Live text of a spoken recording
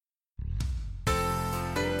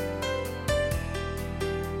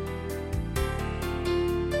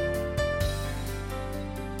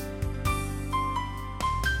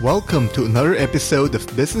Welcome to another episode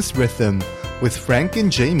of Business Rhythm with Frank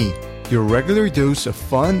and Jamie, your regular dose of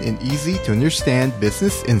fun and easy to understand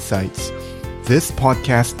business insights. This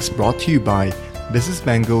podcast is brought to you by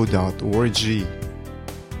businessmango.org.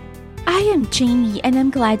 I am Jamie and I'm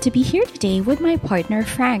glad to be here today with my partner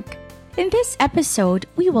Frank. In this episode,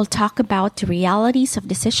 we will talk about the realities of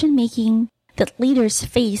decision making that leaders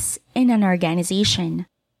face in an organization.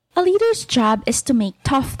 A leader's job is to make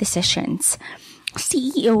tough decisions.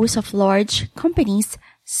 CEOs of large companies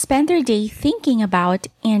spend their day thinking about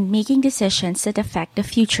and making decisions that affect the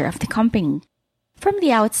future of the company. From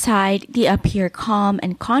the outside, they appear calm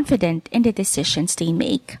and confident in the decisions they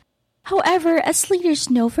make. However, as leaders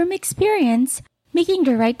know from experience, making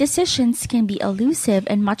the right decisions can be elusive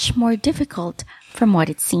and much more difficult from what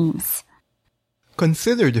it seems.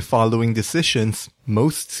 Consider the following decisions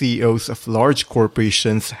most CEOs of large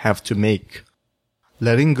corporations have to make.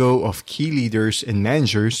 Letting go of key leaders and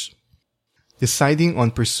managers, deciding on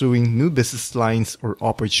pursuing new business lines or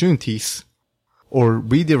opportunities, or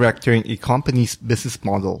redirecting a company's business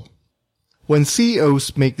model. When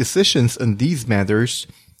CEOs make decisions on these matters,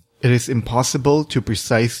 it is impossible to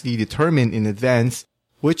precisely determine in advance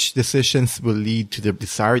which decisions will lead to the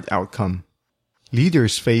desired outcome.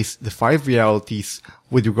 Leaders face the 5 realities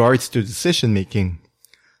with regards to decision making.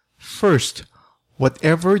 First,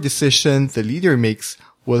 whatever decision the leader makes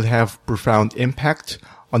will have profound impact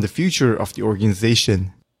on the future of the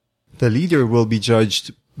organization. The leader will be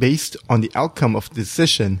judged based on the outcome of the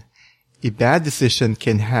decision. A bad decision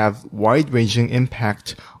can have wide-ranging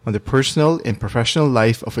impact on the personal and professional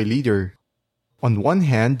life of a leader. On one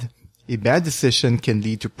hand, a bad decision can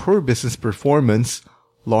lead to poor business performance,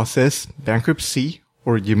 losses, bankruptcy,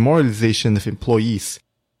 or demoralization of employees.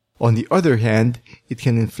 On the other hand, it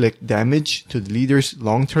can inflict damage to the leader's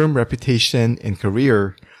long-term reputation and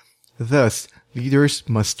career. Thus, leaders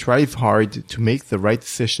must strive hard to make the right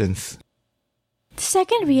decisions. The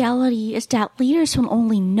second reality is that leaders will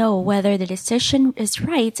only know whether the decision is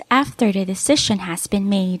right after the decision has been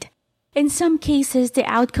made. In some cases, the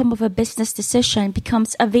outcome of a business decision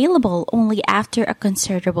becomes available only after a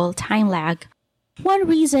considerable time lag. One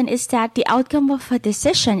reason is that the outcome of a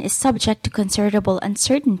decision is subject to considerable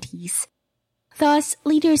uncertainties. Thus,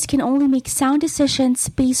 leaders can only make sound decisions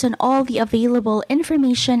based on all the available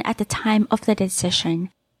information at the time of the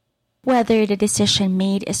decision. Whether the decision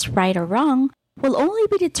made is right or wrong will only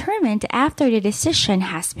be determined after the decision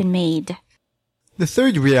has been made. The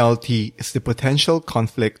third reality is the potential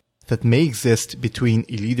conflict that may exist between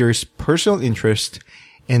a leader's personal interest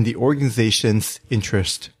and the organization's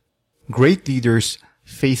interest. Great leaders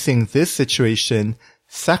facing this situation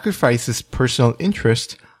sacrifices personal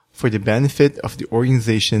interest for the benefit of the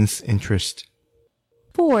organization's interest.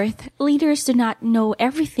 Fourth, leaders do not know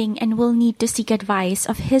everything and will need to seek advice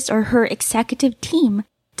of his or her executive team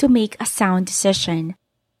to make a sound decision.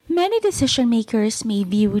 Many decision makers may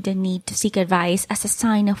view the need to seek advice as a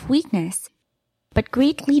sign of weakness, but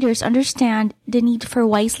great leaders understand the need for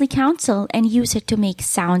wisely counsel and use it to make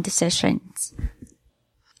sound decisions.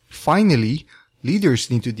 Finally,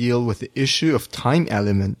 leaders need to deal with the issue of time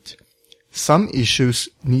element. Some issues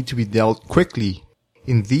need to be dealt quickly.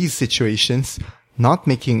 In these situations, not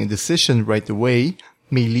making a decision right away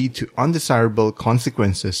may lead to undesirable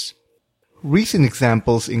consequences. Recent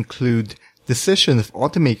examples include decision of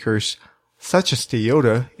automakers such as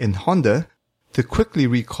Toyota and Honda to quickly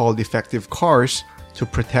recall defective cars to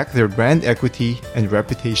protect their brand equity and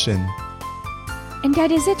reputation. And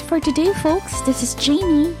that is it for today, folks. This is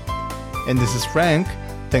Jamie. And this is Frank.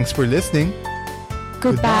 Thanks for listening.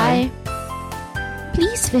 Goodbye.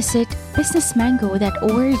 Please visit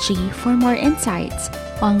businessmango.org for more insights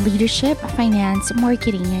on leadership, finance,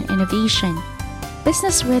 marketing, and innovation.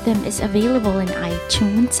 Business Rhythm is available in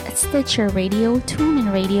iTunes, Stitcher Radio,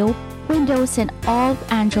 TuneIn Radio, Windows, and all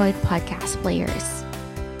Android podcast players.